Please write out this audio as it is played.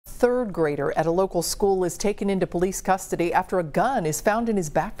third grader at a local school is taken into police custody after a gun is found in his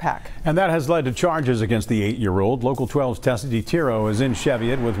backpack. And that has led to charges against the 8-year-old. Local 12's Tessa DiTiro is in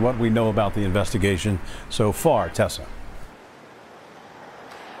Cheviot with what we know about the investigation so far. Tessa.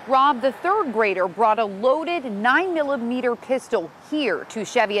 Rob, the third grader brought a loaded 9mm pistol here to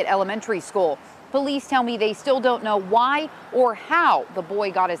Cheviot Elementary School. Police tell me they still don't know why or how the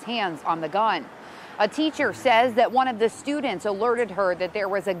boy got his hands on the gun. A teacher says that one of the students alerted her that there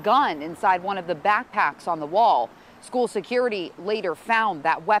was a gun inside one of the backpacks on the wall. School security later found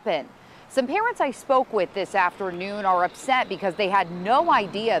that weapon. Some parents I spoke with this afternoon are upset because they had no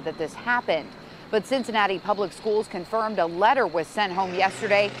idea that this happened. But Cincinnati Public Schools confirmed a letter was sent home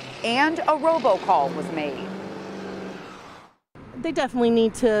yesterday and a robocall was made. They definitely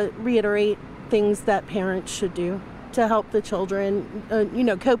need to reiterate things that parents should do to help the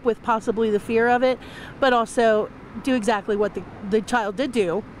children, cope with possibly the fear of it, but also do exactly what the child did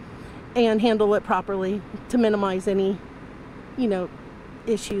do and handle it properly to minimize any,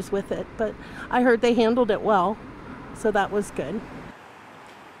 issues with it. But I heard they handled it well, so that was good.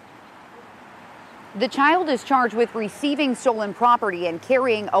 The child is charged with receiving stolen property and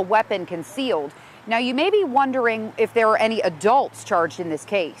carrying a weapon concealed. Now, you may be wondering if there are any adults charged in this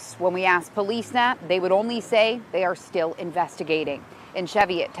case. When we asked police that, they would only say they are still investigating. In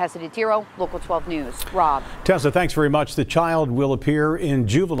Cheviot, Tessa DiTiro, Local 12 News. Rob. Tessa, thanks very much. The child will appear in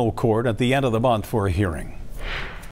juvenile court at the end of the month for a hearing.